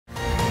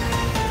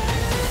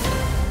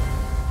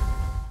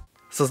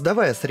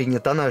Создавая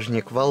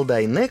среднетоннажник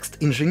Валдай Next,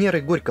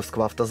 инженеры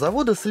Горьковского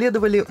автозавода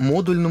следовали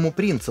модульному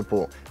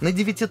принципу. На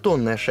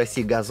девятитонное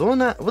шасси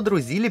ГАЗона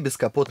водрузили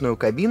бескапотную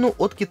кабину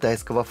от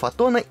китайского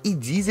Фотона и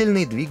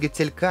дизельный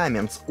двигатель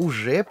Cummins,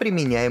 уже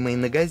применяемый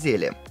на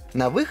ГАЗели.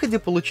 На выходе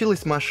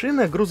получилась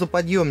машина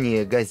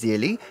грузоподъемнее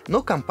ГАЗелей,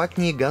 но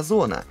компактнее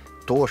ГАЗона.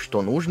 То,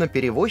 что нужно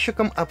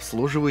перевозчикам,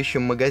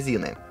 обслуживающим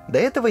магазины. До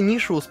этого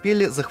нишу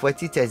успели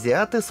захватить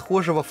азиаты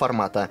схожего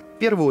формата, в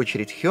первую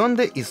очередь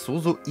Hyundai,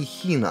 Isuzu и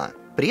Hino.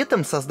 При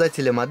этом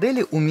создатели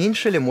модели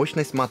уменьшили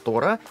мощность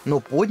мотора, но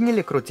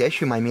подняли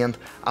крутящий момент,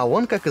 а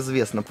он, как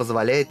известно,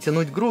 позволяет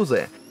тянуть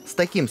грузы. С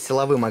таким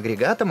силовым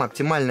агрегатом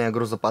оптимальная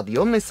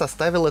грузоподъемность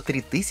составила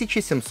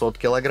 3700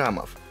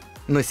 килограммов.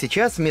 Но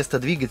сейчас вместо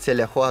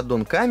двигателя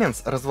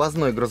Huadong-Cummins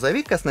развозной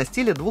грузовик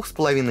оснастили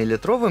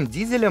 2,5-литровым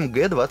дизелем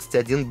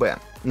G21B.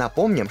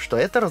 Напомним, что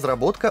это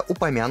разработка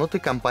упомянутой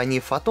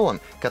компании Foton,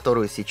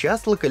 которую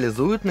сейчас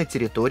локализуют на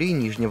территории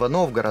Нижнего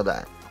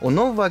Новгорода. У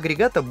нового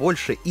агрегата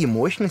больше и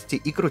мощности,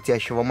 и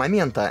крутящего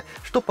момента,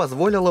 что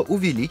позволило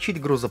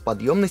увеличить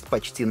грузоподъемность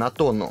почти на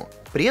тонну.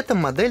 При этом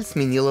модель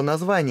сменила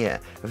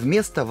название.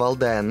 Вместо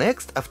Валдая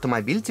Next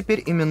автомобиль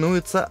теперь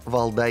именуется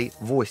Валдай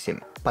 8.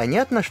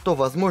 Понятно, что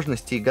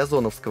возможностей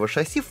газоновского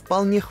шасси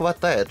вполне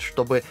хватает,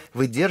 чтобы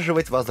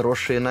выдерживать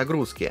возросшие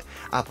нагрузки,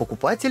 а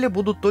покупатели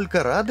будут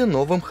только рады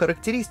новым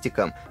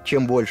характеристикам.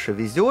 Чем больше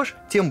везешь,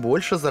 тем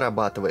больше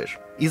зарабатываешь.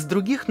 Из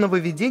других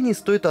нововведений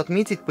стоит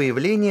отметить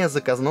появление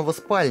заказного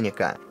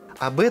спальника.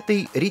 Об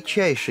этой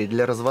редчайшей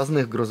для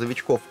развозных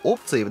грузовичков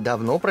опции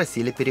давно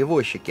просили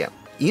перевозчики.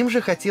 Им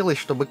же хотелось,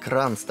 чтобы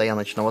кран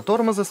стояночного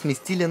тормоза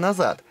сместили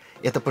назад.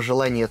 Это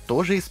пожелание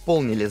тоже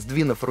исполнили,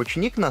 сдвинув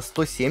ручник на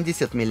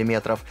 170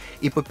 мм,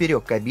 и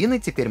поперек кабины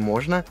теперь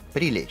можно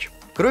прилечь.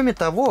 Кроме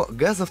того,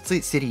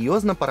 газовцы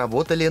серьезно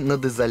поработали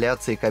над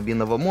изоляцией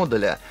кабинного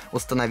модуля,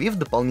 установив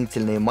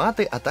дополнительные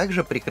маты, а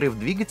также прикрыв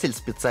двигатель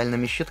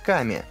специальными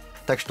щитками.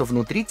 Так что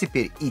внутри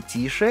теперь и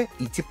тише,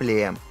 и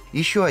теплее.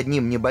 Еще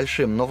одним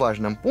небольшим, но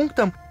важным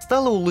пунктом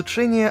стало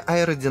улучшение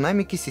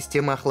аэродинамики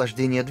системы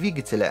охлаждения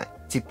двигателя.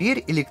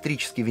 Теперь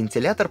электрический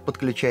вентилятор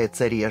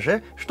подключается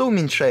реже, что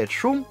уменьшает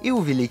шум и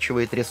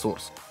увеличивает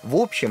ресурс. В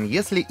общем,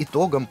 если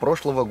итогом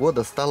прошлого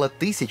года стало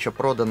 1000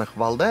 проданных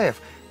Валдаев,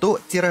 то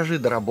тиражи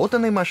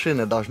доработанной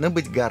машины должны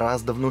быть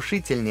гораздо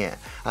внушительнее,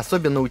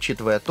 особенно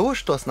учитывая то,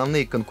 что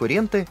основные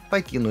конкуренты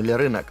покинули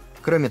рынок.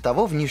 Кроме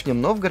того, в Нижнем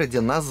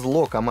Новгороде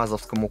назло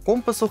камазовскому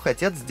компасу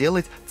хотят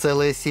сделать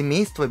целое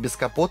семейство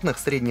бескапотных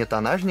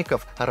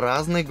среднетоннажников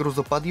разной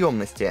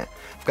грузоподъемности,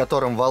 в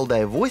котором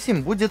Валдай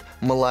 8 будет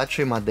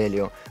младшей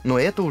моделью. Но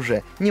это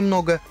уже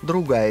немного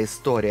другая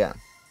история.